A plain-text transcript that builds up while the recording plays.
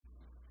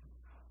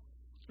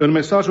În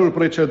mesajul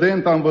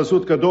precedent am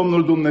văzut că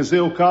Domnul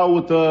Dumnezeu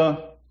caută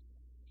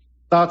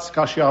tați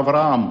ca și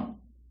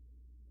Avraam,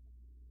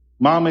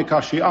 mame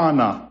ca și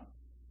Ana,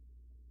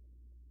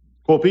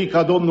 copii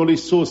ca Domnul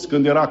Iisus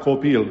când era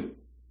copil,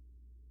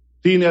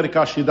 tineri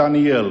ca și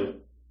Daniel.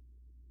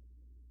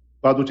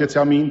 Vă aduceți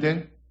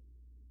aminte?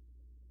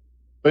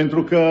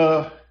 Pentru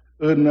că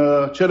în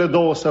cele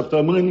 2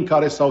 săptămâni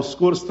care s-au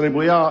scurs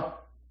trebuia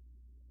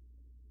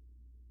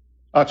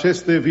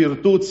aceste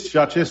virtuți și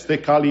aceste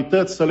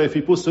calități să le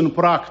fi pus în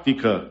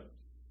practică.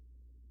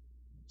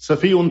 Să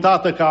fii un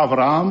tată ca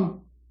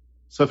Avraam,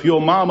 să fii o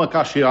mamă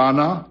ca și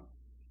Ana,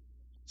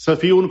 să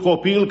fii un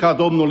copil ca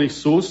Domnul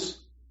Iisus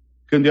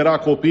când era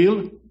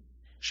copil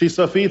și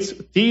să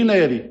fiți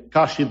tineri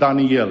ca și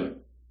Daniel.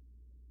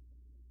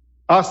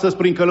 Astăzi,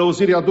 prin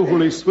călăuzirea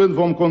Duhului Sfânt,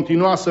 vom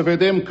continua să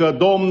vedem că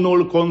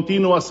Domnul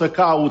continuă să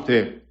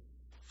caute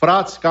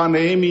frați ca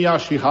Neemia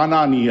și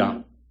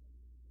Hanania.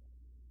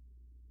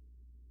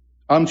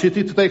 Am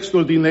citit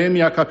textul din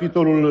Neemia,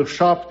 capitolul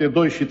 7,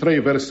 2 și 3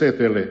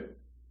 versetele.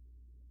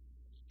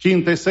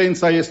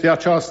 Chintesența este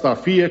aceasta: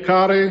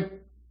 fiecare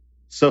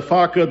să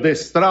facă de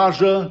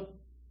strajă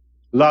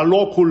la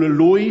locul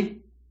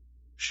lui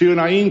și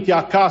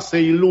înaintea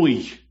casei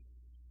lui.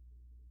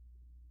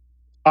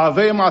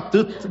 Avem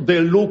atât de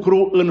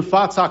lucru în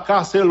fața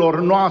caselor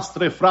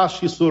noastre, frați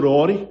și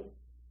surori,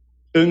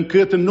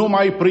 încât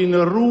numai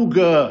prin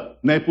rugă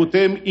ne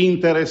putem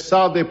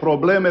interesa de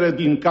problemele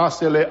din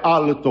casele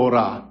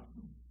altora.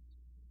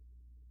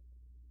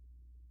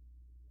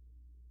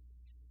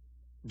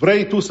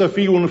 Vrei tu să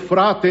fii un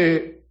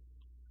frate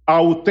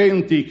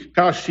autentic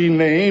ca și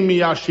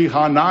Neemia și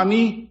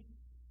Hanani?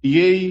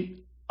 Ei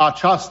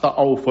aceasta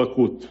au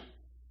făcut.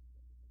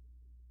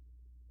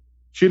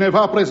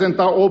 Cineva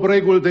prezenta 8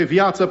 reguli de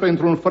viață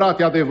pentru un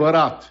frate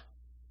adevărat.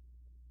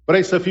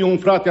 Vrei să fii un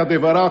frate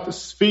adevărat?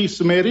 Fii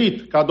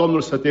smerit ca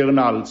Domnul să te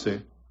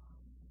înalțe.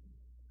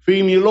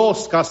 Fii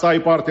milos ca să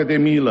ai parte de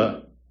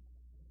milă.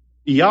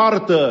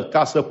 Iartă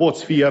ca să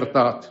poți fi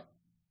iertat.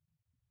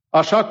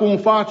 Așa cum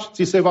faci,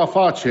 ți se va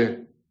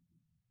face.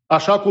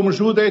 Așa cum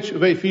judeci,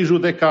 vei fi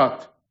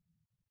judecat.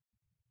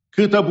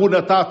 Câtă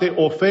bunătate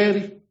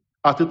oferi,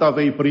 atâta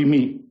vei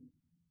primi.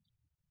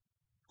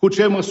 Cu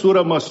ce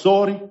măsură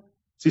măsori,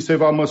 ți se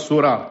va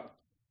măsura.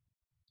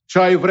 Ce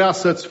ai vrea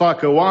să-ți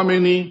facă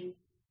oamenii,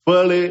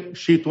 fă-le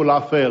și tu la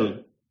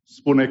fel,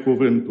 spune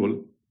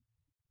cuvântul.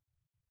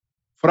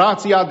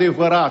 Frații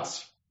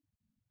adevărați,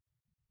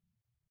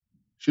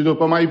 și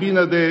după mai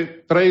bine de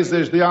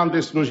 30 de ani de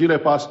slujire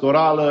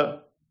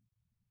pastorală,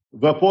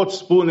 vă pot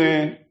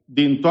spune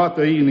din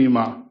toată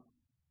inima,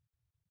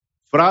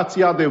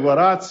 frații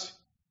adevărați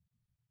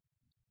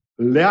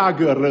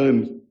leagă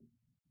răni,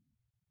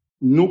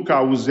 nu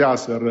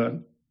cauzează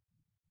răni.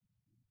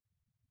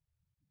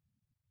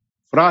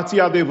 Frații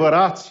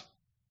adevărați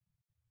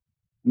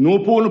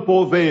nu pun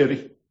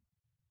poveri,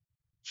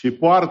 ci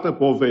poartă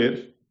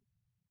poveri.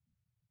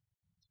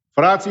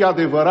 Frații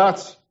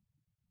adevărați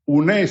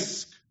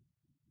unesc,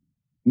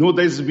 nu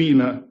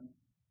dezbină.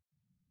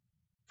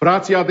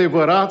 Frații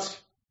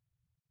adevărați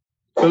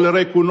îl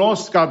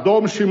recunosc ca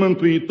Domn și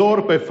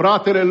Mântuitor pe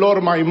fratele lor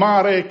mai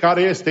mare,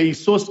 care este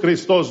Iisus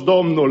Hristos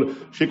Domnul.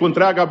 Și cu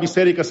întreaga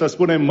biserică să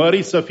spunem,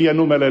 mărit să fie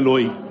numele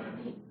Lui.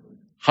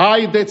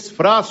 Haideți,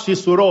 frați și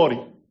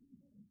surori,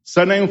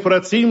 să ne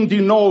înfrățim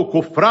din nou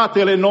cu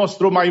fratele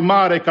nostru mai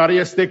mare, care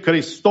este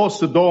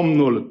Hristos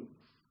Domnul.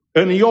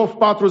 În Iov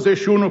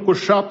 41 cu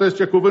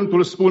 17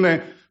 cuvântul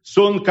spune,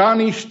 sunt ca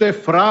niște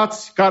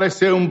frați care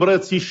se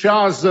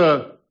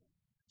îmbrățișează,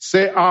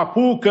 se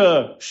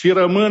apucă și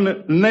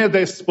rămân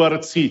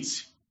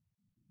nedespărțiți.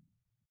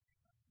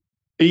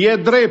 E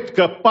drept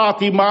că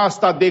patima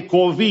asta de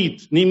COVID,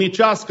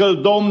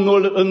 nimicească-l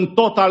Domnul în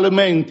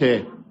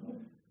totalmente,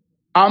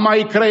 a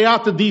mai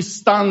creat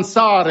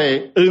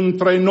distanțare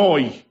între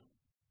noi.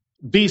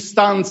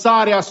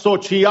 Distanțarea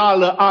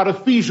socială ar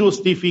fi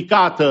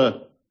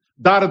justificată,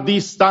 dar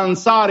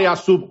distanțarea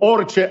sub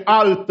orice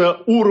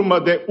altă urmă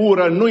de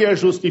ură nu e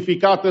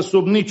justificată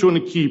sub niciun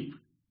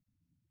chip.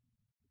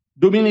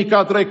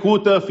 Duminica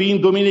trecută, fiind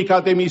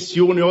Duminica de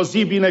Misiune, o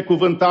zi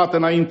binecuvântată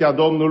înaintea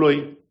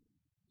Domnului,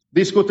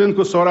 discutând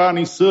cu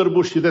soranii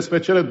Sârbu și despre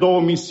cele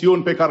 2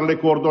 misiuni pe care le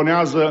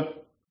coordonează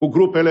cu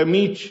grupele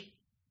mici,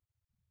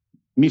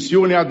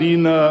 misiunea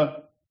din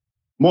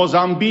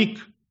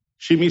Mozambic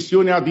și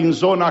misiunea din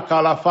zona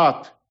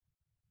Calafat.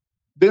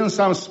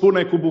 Dânsa îmi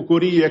spune cu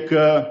bucurie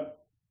că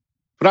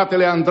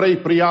fratele Andrei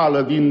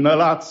Prială din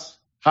Nălaț,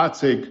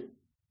 Hațeg,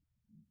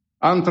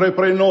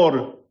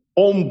 antreprenor,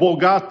 om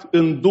bogat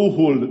în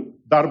Duhul,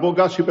 dar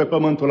bogat și pe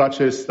pământul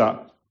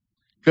acesta,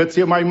 că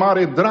ți-e mai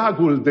mare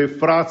dragul de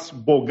frați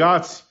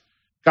bogați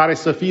care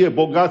să fie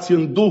bogați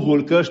în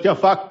Duhul, că ăștia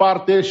fac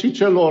parte și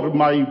celor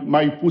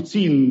mai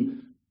puțin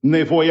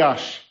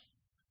nevoiași.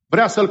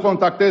 Vrea să-l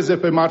contacteze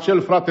pe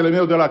Marcel, fratele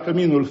meu de la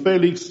Căminul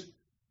Felix,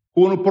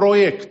 cu un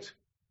proiect.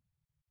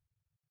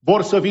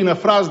 Vor să vină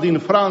frați din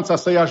Franța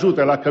să-i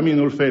ajute la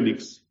Căminul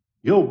Felix.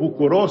 Eu,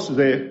 bucuros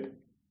de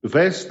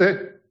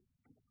veste,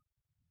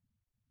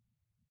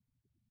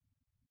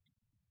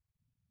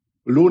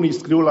 Luni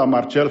scriu la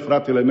Marcel,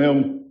 fratele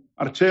meu: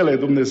 Marcele,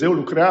 Dumnezeu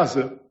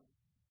lucrează.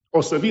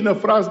 O să vină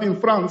frați din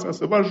Franța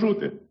să vă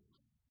ajute.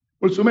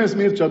 Mulțumesc,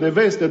 Mircea, de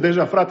veste.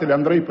 Deja fratele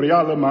Andrei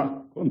Prială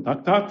m-a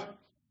contactat.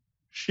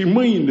 Și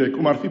mâine,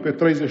 cum ar fi pe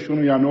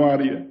 31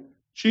 ianuarie,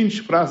 5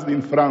 frați din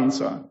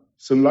Franța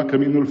sunt la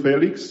Căminul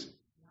Felix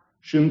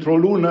și într-o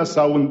lună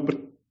sau în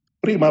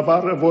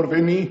primăvară vor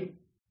veni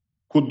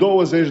cu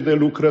 20 de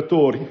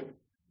lucrători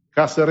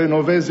ca să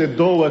renoveze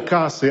 2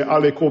 case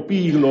ale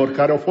copiilor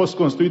care au fost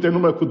construite în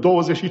urmă cu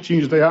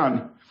 25 de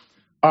ani.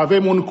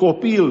 Avem un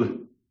copil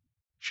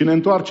și ne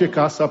întoarce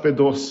casa pe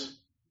dos.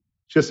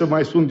 Ce să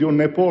mai sun de un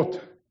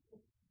nepot?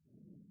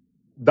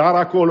 Dar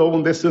acolo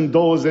unde sunt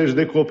 20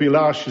 de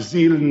copilași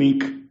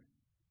zilnic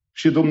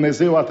și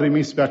Dumnezeu a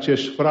trimis pe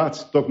acești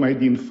frați tocmai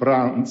din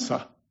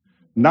Franța.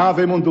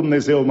 N-avem un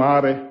Dumnezeu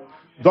mare?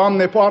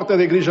 Doamne, poartă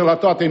de grijă la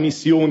toate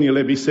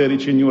misiunile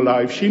Bisericii New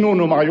Life și nu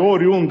numai,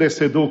 oriunde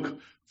se duc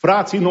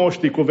frații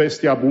noștri cu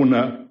vestea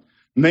bună.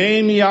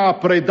 Neemia a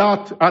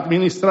predat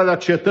administrarea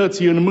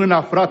cetății în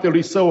mâna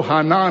fratelui său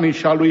Hanani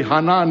și a lui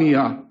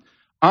Hanania.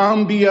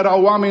 Ambii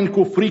erau oameni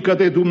cu frică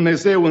de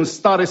Dumnezeu, în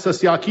stare să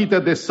se achite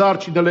de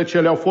sarcinile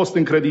ce le-au fost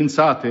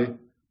încredințate.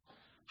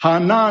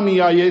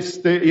 Hanania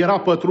era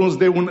pătruns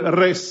de un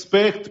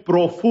respect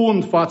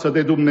profund față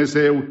de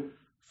Dumnezeu,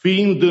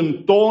 fiind în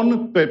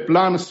ton pe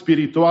plan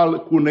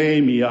spiritual cu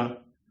Neemia.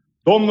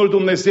 Domnul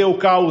Dumnezeu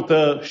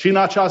caută și în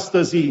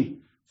această zi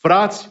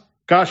frați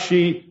ca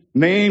și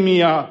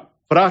Neemia,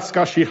 frați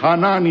ca și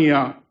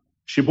Hanania,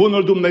 și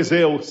bunul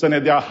Dumnezeu să ne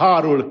dea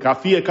harul ca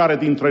fiecare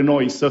dintre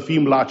noi să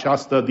fim la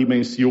această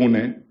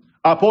dimensiune.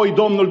 Apoi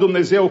Domnul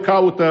Dumnezeu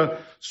caută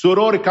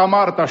surori ca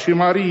Marta și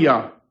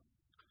Maria.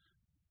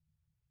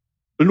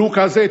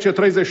 Luca 10,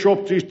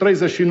 38 și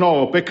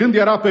 39. Pe când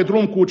era pe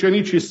drum cu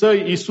ucenicii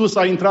săi, Iisus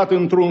a intrat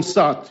într-un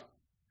sat.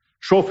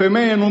 Și o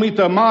femeie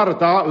numită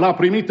Marta l-a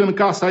primit în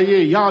casa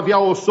ei. Ea avea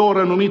o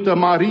soră numită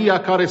Maria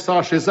care s-a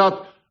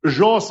așezat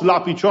jos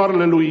la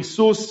picioarele lui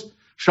Iisus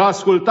și a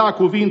ascultat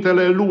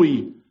cuvintele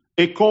lui.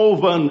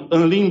 Ecoven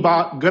în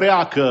limba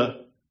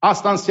greacă.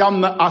 Asta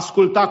înseamnă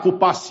asculta cu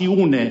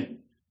pasiune.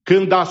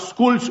 Când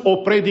asculți o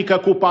predică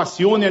cu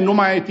pasiune, nu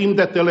mai ai timp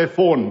de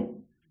telefon.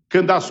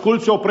 Când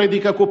asculți o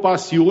predică cu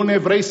pasiune,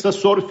 vrei să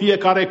sori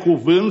fiecare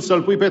cuvânt,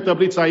 să-l pui pe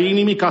tăblița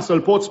inimii ca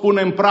să-l poți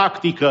pune în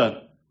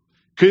practică.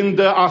 Când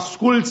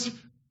asculți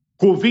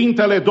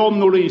cuvintele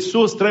Domnului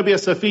Iisus, trebuie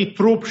să fii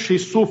trup și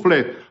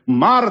suflet.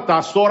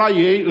 Marta, sora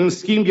ei, în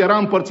schimb, era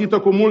împărțită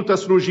cu multă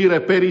slujire,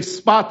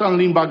 perispată în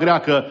limba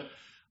greacă.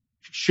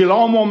 Și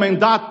la un moment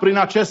dat, prin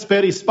acest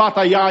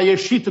perispata, ea a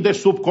ieșit de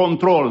sub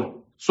control.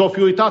 S-o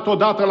fi uitat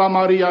odată la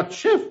Maria.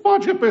 Ce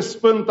face pe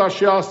spânta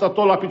și asta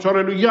tot la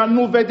picioarele lui? Ea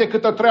nu vede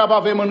câtă treabă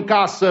avem în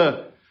casă.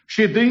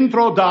 Și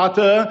dintr-o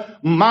dată,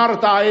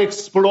 Marta a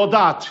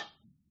explodat.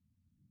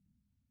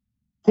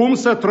 Cum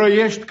să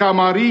trăiești ca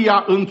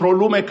Maria într-o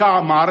lume ca a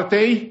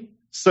Martei?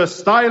 Să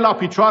stai la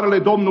picioarele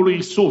Domnului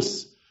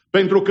Isus.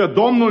 Pentru că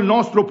Domnul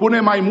nostru pune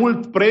mai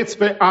mult preț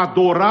pe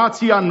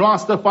adorația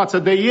noastră față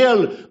de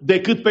El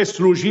decât pe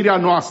slujirea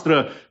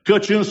noastră.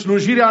 Căci în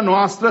slujirea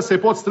noastră se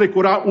pot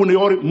strecura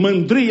uneori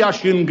mândria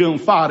și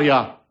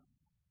îngânfarea.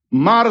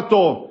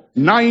 Marto,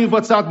 n-ai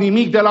învățat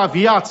nimic de la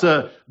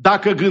viață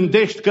dacă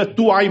gândești că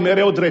tu ai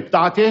mereu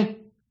dreptate?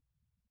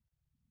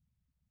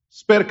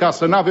 Sper ca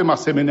să nu avem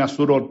asemenea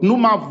surori.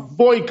 Numai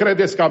voi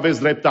credeți că aveți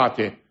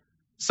dreptate.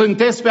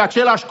 Sunteți pe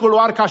același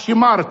culoar ca și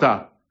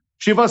Marta.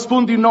 Și vă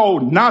spun din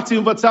nou, n-ați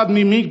învățat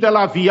nimic de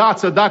la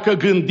viață dacă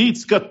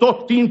gândiți că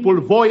tot timpul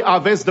voi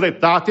aveți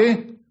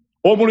dreptate?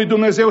 Omul lui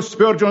Dumnezeu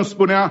Spurgeon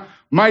spunea,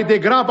 mai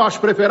degrabă aș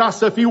prefera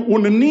să fiu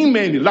un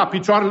nimeni la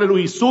picioarele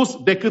lui Isus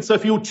decât să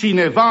fiu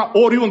cineva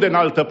oriunde în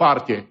altă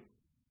parte.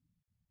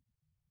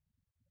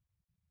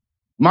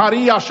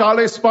 Maria și-a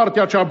ales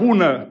partea cea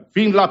bună,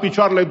 fiind la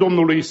picioarele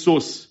Domnului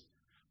Isus,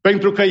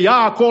 pentru că ea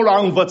acolo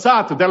a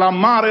învățat de la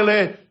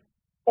marele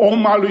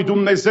om al lui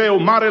Dumnezeu,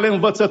 marele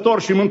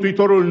învățător și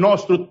mântuitorul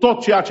nostru,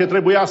 tot ceea ce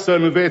trebuia să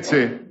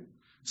învețe.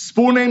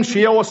 Spune-mi și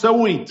eu o să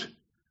uit.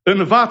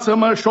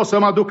 Învață-mă și o să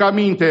mă aduc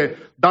aminte,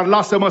 dar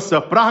lasă-mă să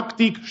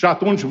practic și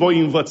atunci voi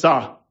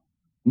învăța.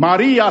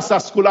 Maria s-a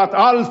sculat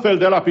altfel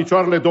de la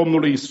picioarele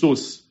Domnului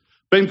Isus.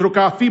 Pentru că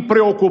a fi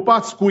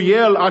preocupați cu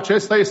El,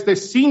 acesta este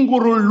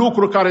singurul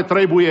lucru care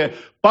trebuie,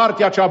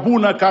 partea cea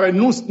bună care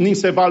nu ni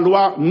se va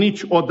lua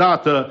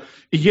niciodată.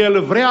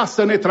 El vrea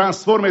să ne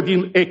transforme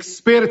din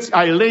experți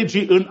ai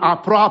legii în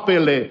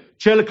aproapele,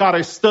 cel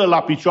care stă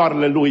la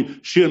picioarele Lui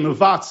și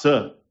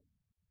învață.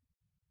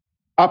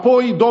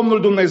 Apoi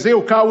Domnul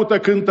Dumnezeu caută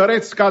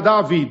cântăreți ca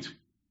David.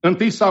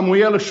 1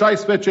 Samuel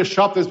 16,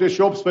 17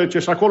 și 18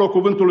 și acolo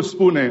cuvântul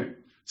spune,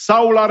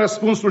 Saul a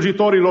răspuns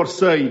slujitorilor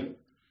săi,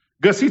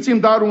 găsiți-mi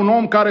dar un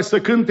om care să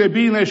cânte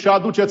bine și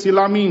aduceți-l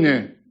la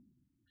mine.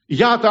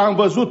 Iată, am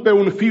văzut pe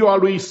un fiu al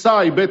lui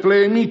Isai,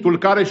 Betleemitul,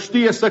 care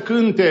știe să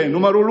cânte,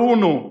 numărul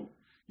 1.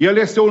 El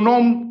este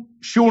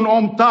un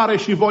om tare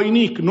și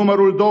voinic,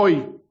 numărul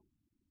 2.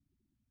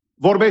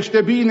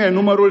 Vorbește bine,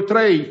 numărul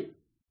 3.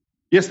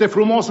 Este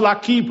frumos la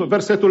chip,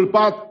 versetul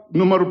 4,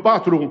 numărul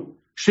 4.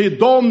 și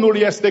Domnul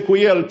este cu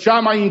el, cea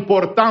mai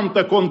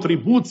importantă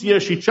contribuție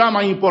și cea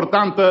mai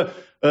importantă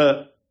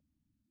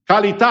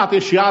calitate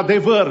și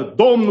adevăr.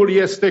 Domnul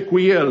este cu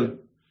el.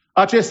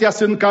 Acestea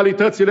sunt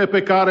calitățile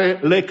pe care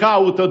le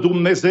caută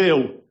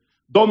Dumnezeu.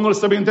 Domnul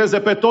să binteze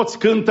pe toți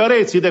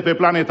cântăreții de pe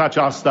planeta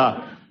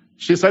aceasta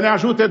și să ne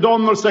ajute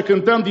Domnul să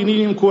cântăm din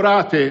inimi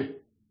curate.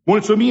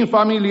 Mulțumim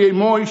familiei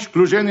Moiș,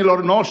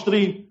 clujenilor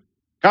noștri,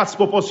 că ați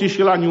poposit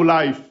și la New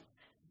Life.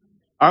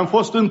 Am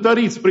fost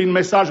întăriți prin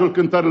mesajul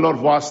cântărilor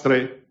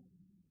voastre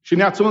și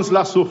ne-ați uns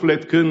la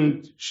suflet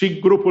când și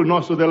grupul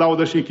nostru de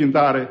laudă și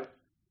cântare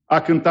a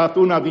cântat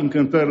una din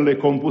cântările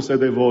compuse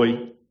de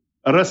voi.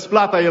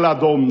 Răsplata e la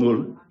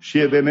Domnul și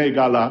e de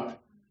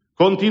neegalat.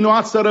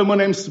 Continuați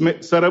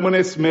să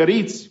rămâneți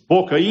smeriți,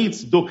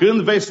 pocăiți,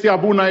 ducând vestea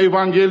bună a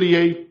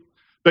Evangheliei,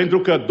 pentru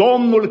că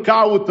Domnul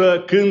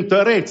caută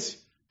cântăreți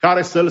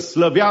care să-L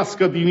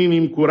slăvească din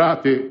inimi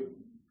curate.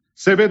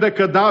 Se vede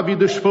că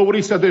David își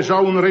făurise deja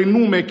un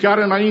renume chiar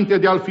înainte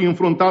de a-l fi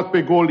înfruntat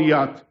pe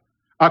Goliat.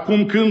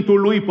 Acum cântul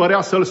lui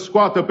părea să-l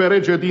scoată pe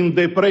rege din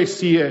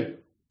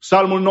depresie.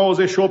 Psalmul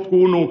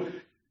 98:1.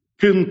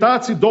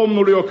 Cântați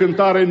Domnului o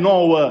cântare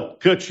nouă,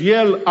 căci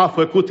El a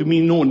făcut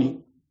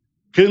minuni.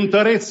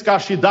 Cântăreți ca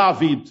și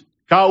David,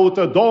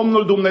 caută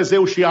Domnul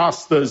Dumnezeu și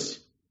astăzi.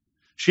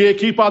 Și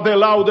echipa de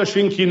laudă și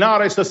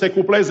închinare să se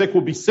cupleze cu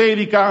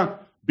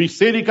biserica,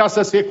 biserica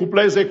să se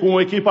cupleze cu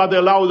echipa de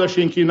laudă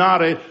și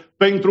închinare,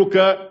 pentru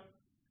că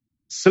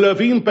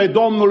slăvim pe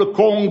Domnul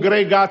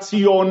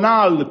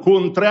congregațional cu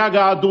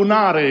întreaga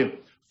adunare.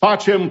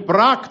 Facem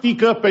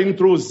practică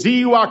pentru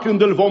ziua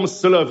când îl vom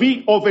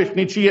slăvi o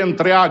veșnicie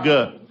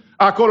întreagă.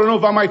 Acolo nu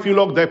va mai fi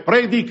loc de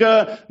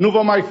predică, nu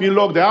va mai fi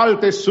loc de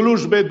alte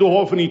slujbe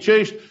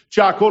duhovnicești, ci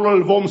acolo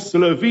îl vom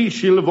slăvi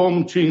și îl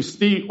vom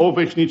cinsti o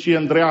veșnicie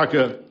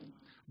întreagă.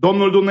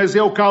 Domnul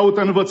Dumnezeu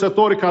caută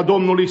învățători ca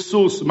Domnul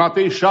Iisus,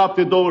 Matei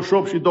 7,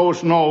 28 și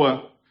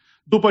 29.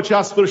 După ce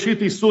a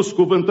sfârșit Iisus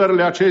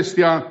cuvântările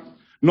acestea,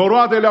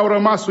 noroadele au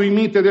rămas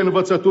uimite de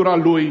învățătura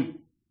Lui,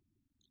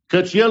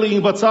 căci El îi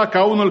învăța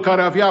ca unul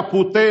care avea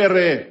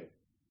putere,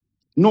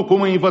 nu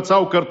cum îi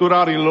învățau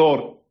cărturarii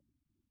lor.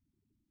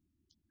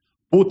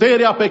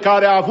 Puterea pe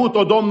care a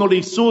avut-o Domnul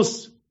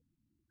Iisus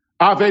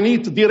a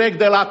venit direct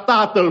de la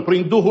Tatăl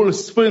prin Duhul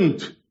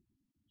Sfânt.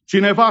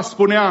 Cineva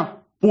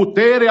spunea,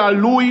 puterea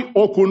Lui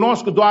o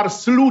cunosc doar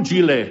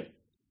slujile.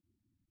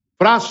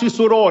 Frați și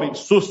surori,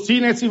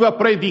 susțineți-vă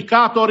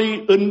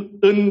predicatorii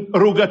în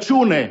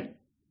rugăciune,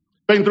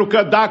 pentru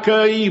că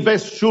dacă îi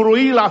veți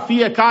șurui la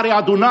fiecare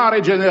adunare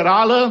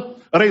generală,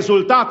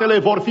 rezultatele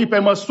vor fi pe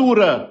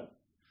măsură.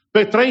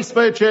 Pe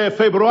 13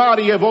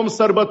 februarie vom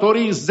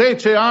sărbători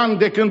 10 ani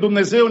de când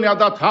Dumnezeu ne-a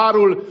dat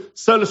harul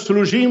să-L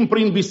slujim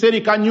prin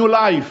Biserica New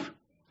Life.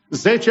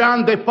 10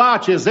 ani de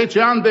pace,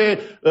 10 ani de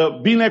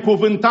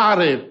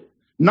binecuvântare.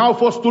 N-au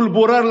fost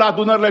tulburări la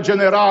adunările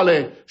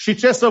generale. Și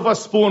ce să vă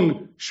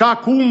spun, și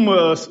acum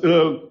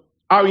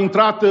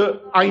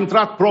a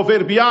intrat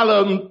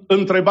proverbială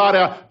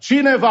întrebarea,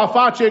 cine va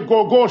face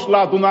gogoș la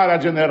adunarea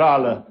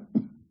generală?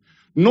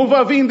 Nu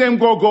vă vindem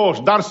gogoș,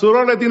 dar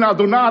surorile din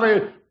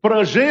adunare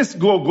prăjesc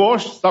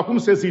gogoș, sau cum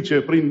se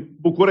zice prin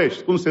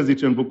București? Cum se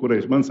zice în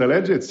București? Mă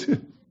înțelegeți?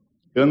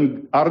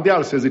 În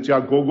Ardeal se zicea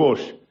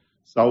gogoș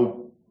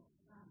sau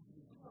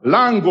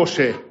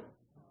langoșe.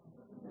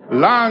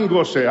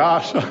 Langoșe,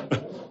 așa.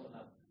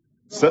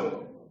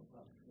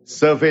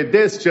 Să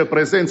vedeți ce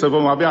prezență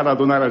vom avea la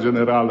adunarea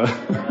generală.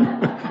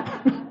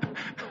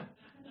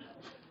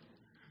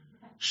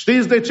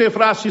 Știți de ce,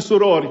 frați și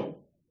surori?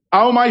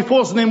 Au mai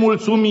fost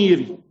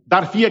nemulțumiri,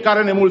 dar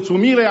fiecare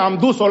nemulțumire am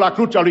dus-o la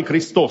crucea lui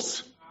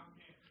Hristos.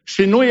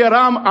 Și nu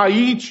eram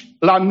aici,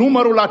 la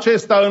numărul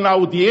acesta în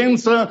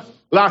audiență,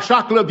 la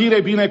așa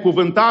clădire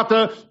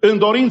binecuvântată, în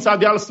dorința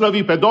de a-L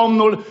slăvi pe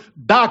Domnul,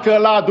 dacă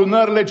la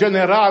adunările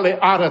generale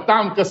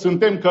arătam că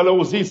suntem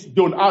călăuziți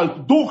de un alt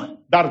duh,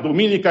 dar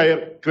duminica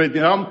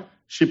credeam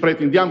și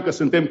pretindeam că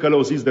suntem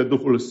călăuziți de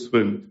Duhul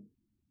Sfânt.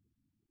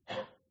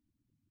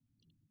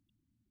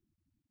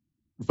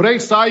 Vrei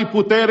să ai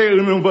putere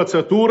în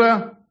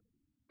învățătură?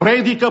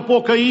 Predică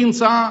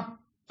pocăința,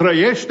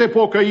 trăiește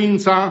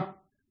pocăința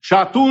și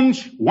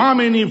atunci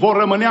oamenii vor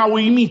rămânea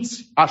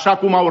uimiți, așa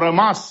cum au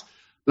rămas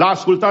la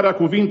ascultarea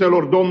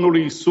cuvintelor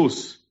Domnului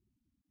Isus.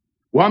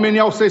 Oamenii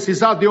au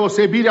sesizat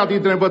deosebirea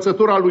dintre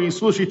învățătura lui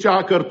Isus și cea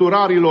a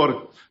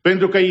cărturarilor,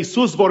 pentru că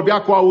Isus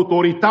vorbea cu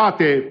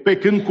autoritate, pe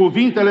când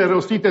cuvintele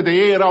rostite de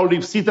ei erau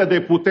lipsite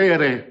de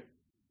putere.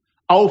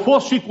 Au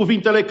fost și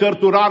cuvintele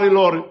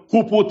cărturarilor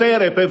cu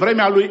putere pe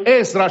vremea lui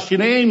Ezra și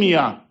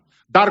Neemia,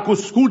 dar cu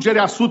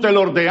scurgerea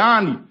sutelor de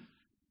ani,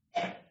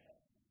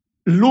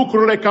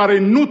 lucrurile care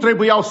nu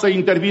trebuiau să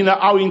intervină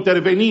au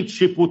intervenit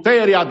și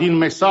puterea din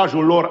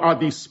mesajul lor a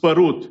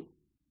dispărut.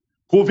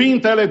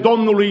 Cuvintele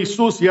Domnului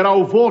Isus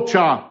erau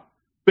vocea,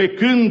 pe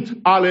când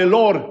ale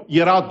lor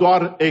era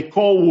doar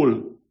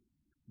ecoul.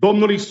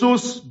 Domnul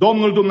Isus,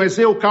 Domnul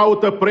Dumnezeu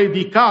caută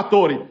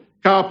predicatori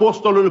ca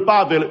apostolul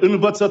Pavel,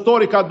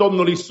 învățători ca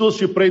Domnul Isus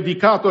și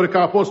predicatori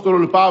ca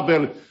apostolul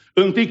Pavel.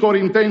 1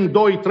 Corinteni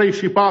 2, 3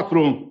 și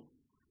 4.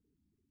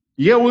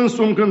 Eu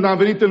însumi, când am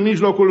venit în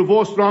mijlocul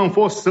vostru, am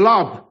fost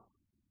slab,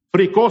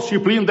 fricos și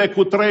plin de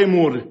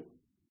cutremur.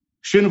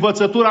 Și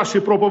învățătura și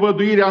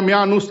propovăduirea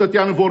mea nu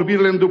stătea în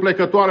vorbirile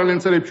înduplecătoare ale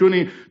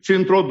înțelepciunii, ci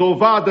într-o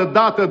dovadă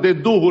dată de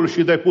Duhul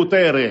și de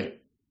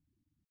putere.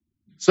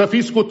 Să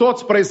fiți cu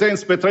toți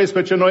prezenți pe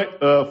 13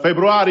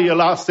 februarie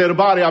la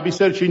serbarea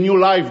Bisericii New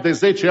Life de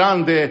 10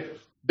 ani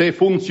de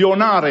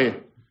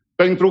funcționare,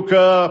 pentru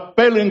că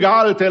pe lângă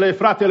altele,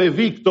 fratele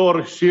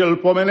Victor, și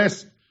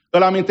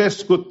îl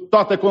amintesc cu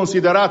toată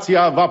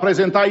considerația, va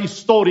prezenta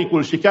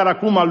istoricul și chiar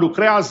acum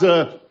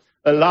lucrează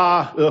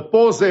la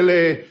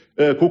pozele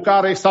cu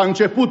care s-a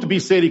început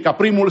biserica,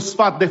 primul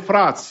sfat de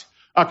frați.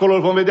 Acolo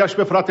îl vom vedea și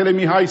pe fratele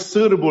Mihai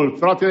Sârbul,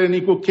 fratele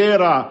Nicu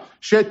Chera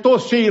și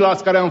toți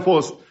ceilalți care am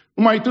fost.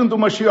 Numai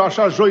uitându-mă și eu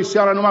așa joi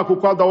seara, numai cu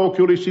coada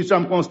ochiului, și ce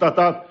am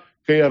constatat?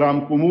 Că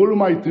eram cu mult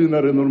mai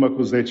tânăr în urmă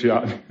cu 10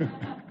 ani.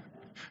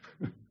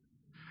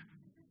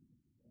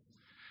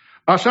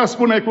 Așa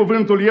spune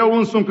cuvântul: eu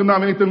însumi, când am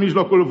venit în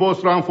mijlocul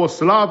vostru, am fost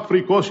slab,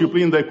 fricos și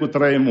plin de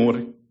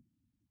cutremuri.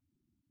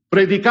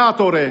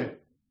 Predicatore,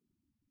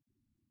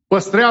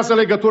 păstrează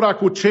legătura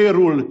cu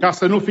cerul ca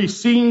să nu fii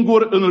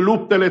singur în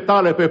luptele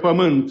tale pe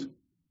pământ.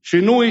 Și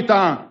nu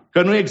uita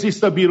că nu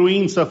există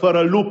biruință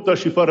fără luptă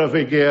și fără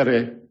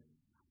veghere.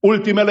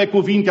 Ultimele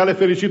cuvinte ale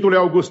fericitului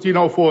Augustin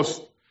au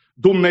fost: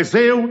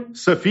 Dumnezeu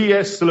să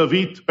fie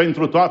slăvit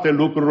pentru toate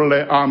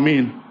lucrurile.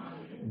 Amin.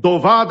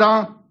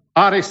 Dovada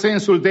are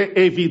sensul de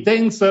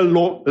evidență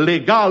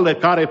legală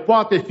care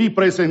poate fi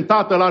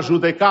prezentată la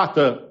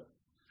judecată.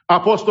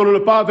 Apostolul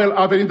Pavel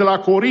a venit de la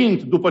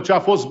Corint după ce a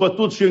fost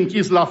bătut și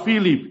închis la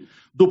Filip,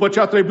 după ce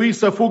a trebuit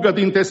să fugă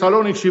din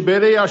Tesalonic și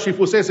Berea și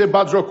fusese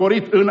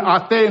batjocorit în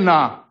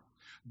Atena.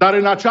 Dar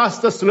în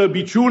această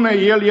slăbiciune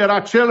el era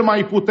cel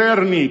mai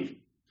puternic.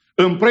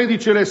 În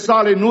predicile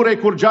sale nu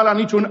recurgea la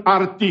niciun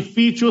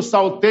artificiu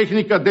sau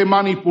tehnică de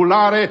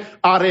manipulare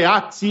a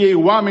reacției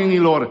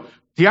oamenilor.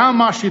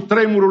 Teama și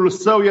tremurul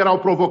său erau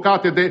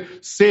provocate de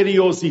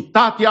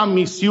seriozitatea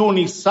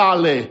misiunii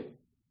sale.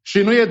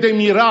 Și nu e de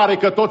mirare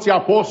că toți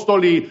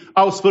apostolii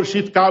au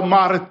sfârșit ca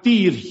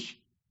martiri,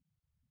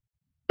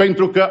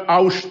 pentru că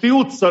au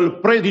știut să-L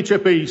predice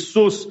pe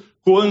Iisus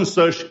cu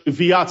însăși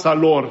viața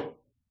lor.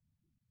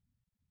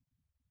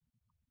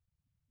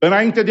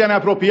 Înainte de a ne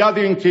apropia de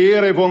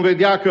încheiere, vom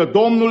vedea că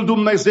Domnul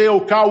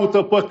Dumnezeu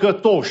caută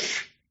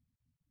păcătoși.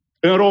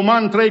 În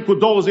Roman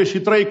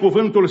 3:23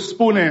 cuvântul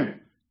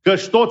spune: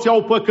 căci toți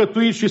au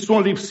păcătuit și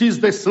sunt lipsiți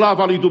de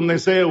slava lui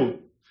Dumnezeu.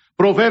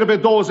 Proverbe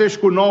 20:9,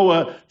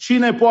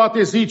 cine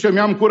poate zice,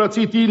 mi-am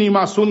curățit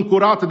inima, sunt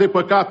curat de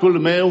păcatul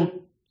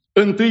meu?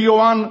 1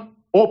 Ioan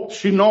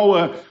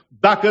 8:9,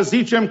 dacă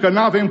zicem că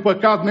n-avem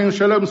păcat, ne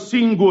înșelăm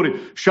singuri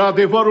și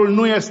adevărul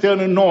nu este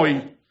în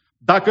noi.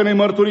 Dacă ne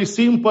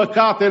mărturisim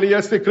păcatele,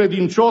 este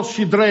credincios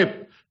și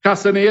drept ca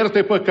să ne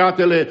ierte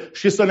păcatele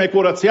și să ne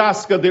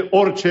curățească de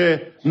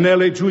orice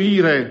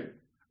nelegiuire.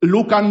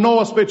 Luca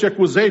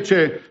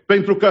 19:10,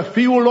 pentru că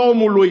Fiul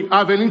omului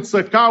a venit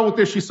să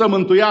caute și să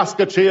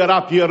mântuiască ce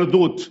era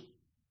pierdut.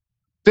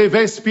 Te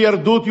vezi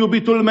pierdut,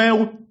 iubitul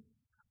meu?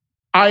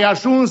 Ai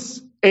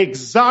ajuns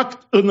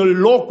exact în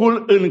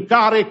locul în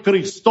care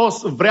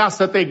Hristos vrea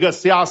să te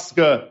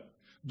găsească.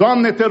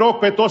 Doamne, te rog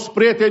pe toți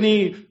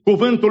prietenii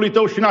cuvântului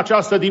Tău și în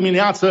această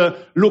dimineață,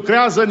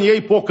 lucrează în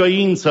ei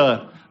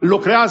pocăință,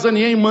 lucrează în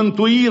ei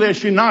mântuire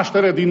și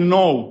naștere din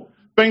nou.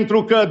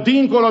 Pentru că,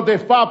 dincolo de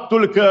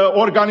faptul că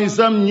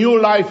organizăm New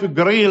Life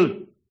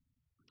Grill,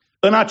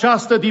 în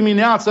această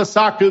dimineață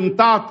s-a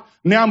cântat,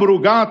 ne-am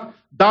rugat,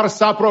 dar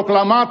s-a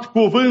proclamat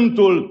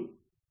cuvântul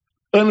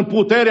în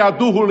puterea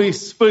Duhului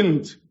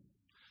Sfânt.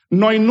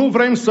 Noi nu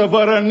vrem să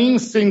vă rănim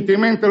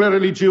sentimentele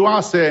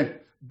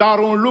religioase, dar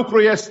un lucru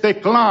este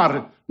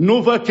clar: nu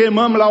vă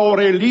chemăm la o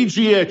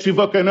religie, ci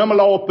vă chemăm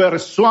la o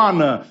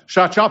persoană, și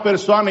acea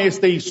persoană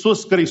este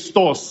Iisus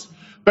Hristos.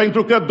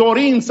 Pentru că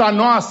dorința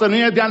noastră nu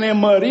e de a ne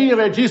mări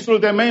registrul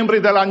de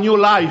membri de la New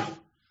Life.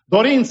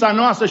 Dorința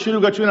noastră și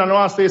rugăciunea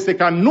noastră este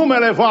ca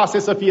numele voastre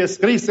să fie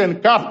scrise în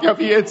cartea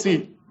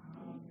vieții.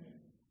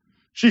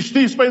 Și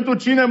știți pentru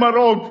cine mă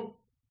rog?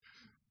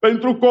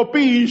 Pentru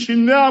copiii și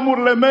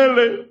neamurile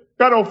mele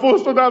care au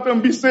fost odată în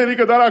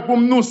biserică, dar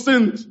acum nu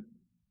sunt.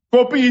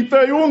 Copiii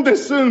tăi unde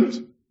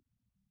sunt?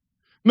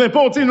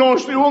 Nepoții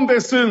noștri unde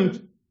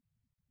sunt?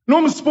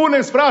 Nu-mi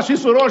spuneți, frați și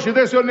surori, și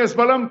deseori ne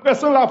spălăm, că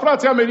sunt la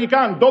frații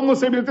americani. Domnul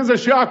se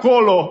binecuvânteze și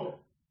acolo.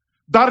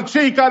 Dar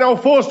cei care au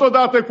fost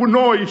odată cu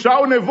noi și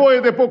au nevoie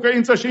de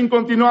pocăință și în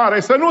continuare,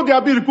 să nu dea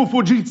bir cu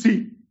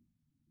fugiții.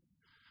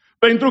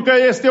 Pentru că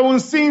este un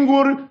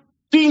singur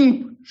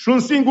timp și un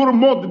singur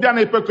mod de a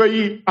ne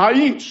păcăi,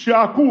 aici și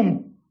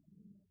acum.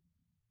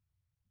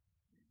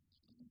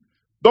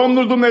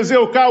 Domnul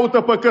Dumnezeu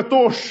caută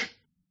păcătoși.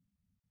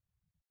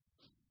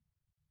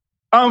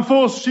 Am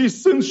fost și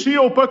sunt și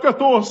eu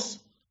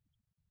păcătos,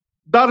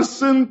 dar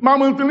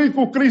m-am întâlnit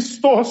cu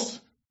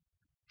Hristos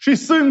și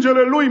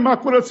sângele Lui m-a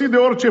curățit de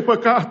orice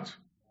păcat.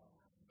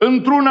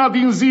 Într-una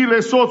din zile,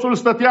 soțul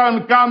stătea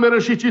în cameră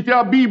și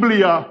citea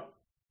Biblia.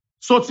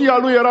 Soția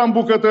lui era în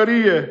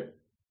bucătărie.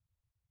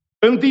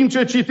 În timp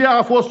ce citea,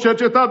 a fost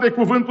cercetat de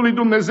cuvântul lui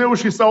Dumnezeu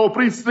și s-a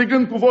oprit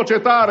strigând cu voce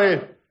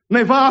tare: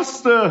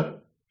 nevastă,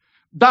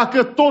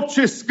 dacă tot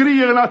ce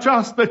scrie în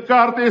această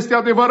carte este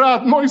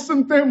adevărat, noi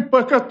suntem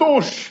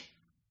păcătoși.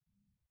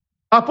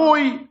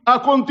 Apoi a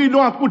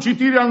continuat cu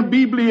citirea în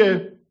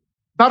Biblie,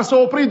 dar s-a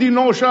oprit din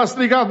nou și a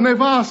strigat: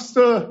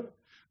 nevastă,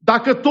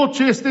 dacă tot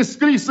ce este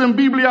scris în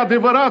Biblie e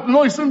adevărat,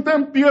 noi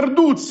suntem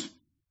pierduți.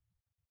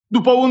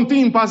 După un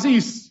timp a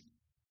zis: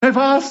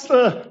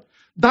 nevastă,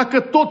 dacă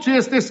tot ce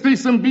este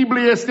scris în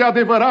Biblie este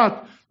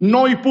adevărat,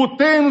 noi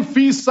putem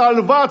fi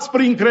salvați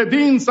prin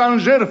credința în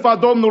jertfa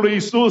Domnului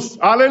Isus.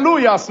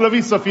 Aleluia,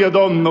 slăvit să fie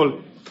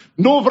Domnul!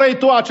 Nu vrei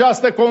tu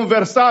această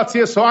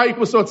conversație să o ai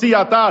cu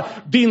soția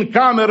ta din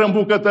cameră în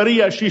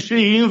bucătărie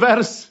și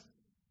invers?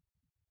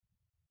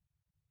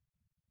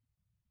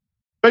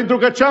 Pentru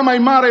că cea mai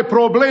mare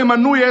problemă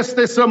nu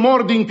este să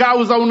mori din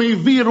cauza unui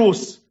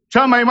virus.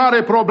 Cea mai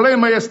mare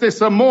problemă este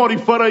să mori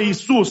fără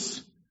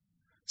Isus.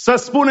 Să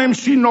spunem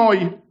și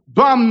noi: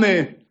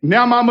 Doamne,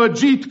 ne-am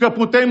amăgit că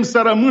putem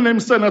să rămânem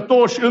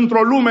sănătoși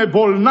într-o lume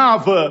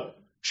bolnavă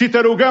și te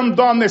rugăm,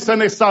 Doamne, să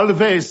ne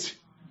salvezi.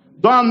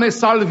 Doamne,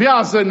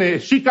 salvează-ne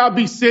și ca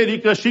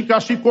biserică și ca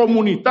și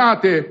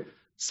comunitate.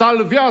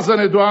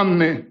 Salvează-ne,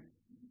 Doamne!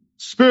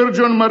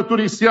 Spurgeon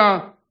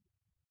mărturisea: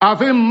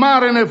 avem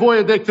mare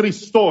nevoie de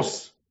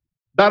Hristos,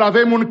 dar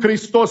avem un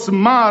Hristos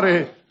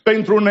mare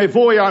pentru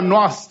nevoia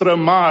noastră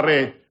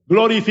mare.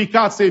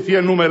 Glorificat să fie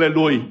numele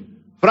Lui.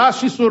 Frați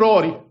și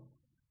surori,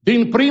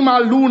 din prima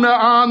lună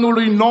a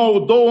anului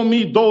nou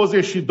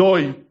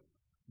 2022,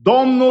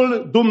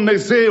 Domnul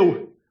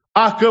Dumnezeu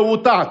a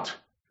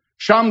căutat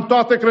și am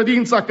toată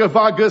credința că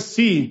va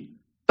găsi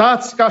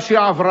tați ca și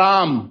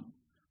Avraam,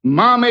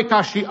 mame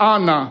ca și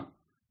Ana,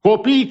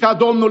 copii ca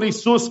Domnul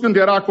Iisus când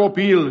era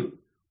copil,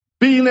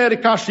 tineri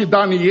ca și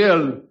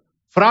Daniel,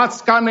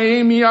 frați ca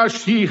Neemia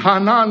și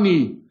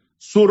Hanani,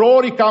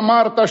 surori ca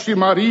Marta și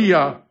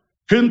Maria,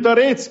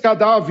 cântăreți ca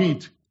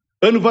David,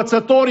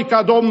 învățători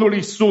ca Domnul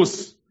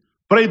Iisus,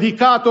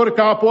 predicatori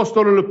ca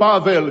Apostolul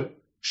Pavel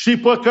și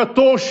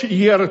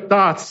păcătoși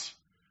iertați,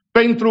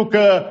 pentru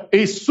că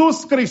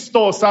Iisus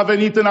Hristos a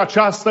venit în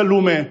această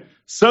lume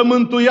să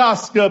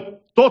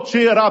mântuiască tot ce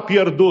era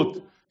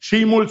pierdut și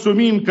îi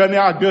mulțumim că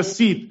ne-a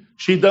găsit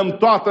și dăm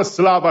toată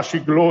slava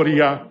și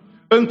gloria.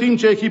 În timp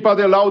ce echipa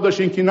de laudă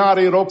și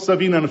închinare îi rog să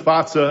vină în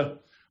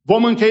față,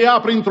 vom încheia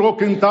printr-o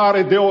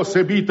cântare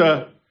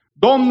deosebită.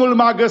 Domnul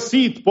m-a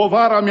găsit,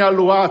 povara mi-a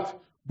luat,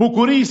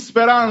 bucurii,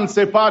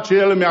 speranțe, pace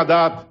El mi-a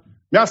dat.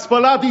 Mi-a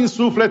spălat din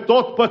suflet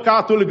tot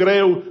păcatul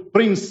greu,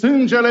 prin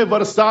sângele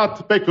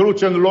vărsat pe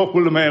cruce în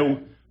locul meu.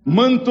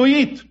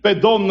 Mântuit pe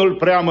Domnul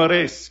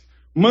preamăresc,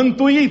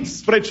 mântuit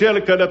spre Cel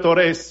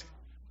călătoresc,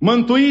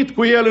 mântuit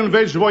cu El în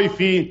veci voi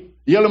fi,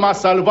 El m-a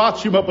salvat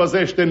și mă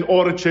păzește în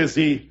orice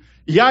zi.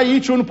 E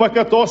aici un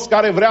păcătos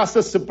care vrea să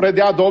se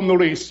predea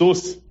Domnului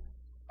Isus.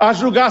 Aș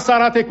ruga să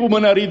arate cu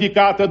mână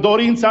ridicată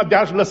dorința de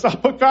a-și lăsa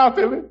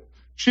păcatele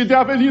și de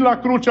a veni la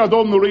crucea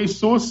Domnului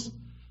Isus.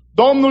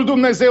 Domnul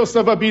Dumnezeu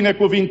să vă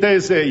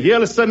binecuvinteze,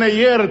 El să ne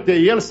ierte,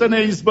 El să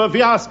ne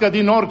izbăvească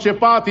din orice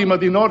patimă,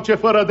 din orice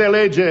fără de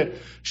lege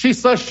și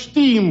să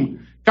știm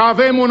că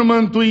avem un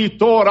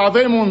Mântuitor,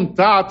 avem un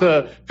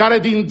Tată care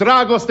din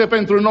dragoste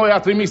pentru noi a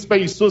trimis pe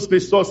Iisus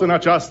Hristos în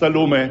această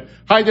lume.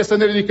 Haideți să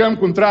ne ridicăm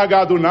cu întreaga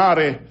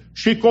adunare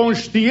și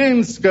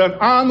conștienți că în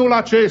anul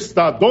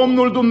acesta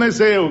Domnul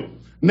Dumnezeu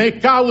ne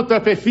caută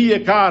pe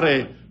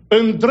fiecare.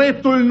 În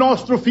dreptul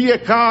nostru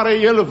fiecare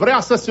El vrea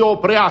să se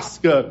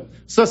oprească,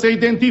 să se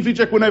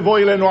identifice cu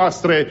nevoile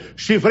noastre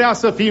și vrea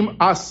să fim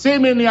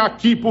asemenea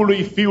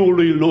chipului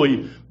Fiului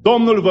Lui.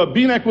 Domnul vă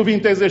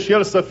binecuvinteze și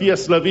El să fie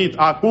slăvit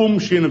acum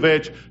și în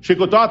veci și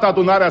cu toată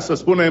adunarea să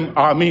spunem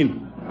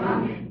amin.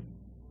 Amin.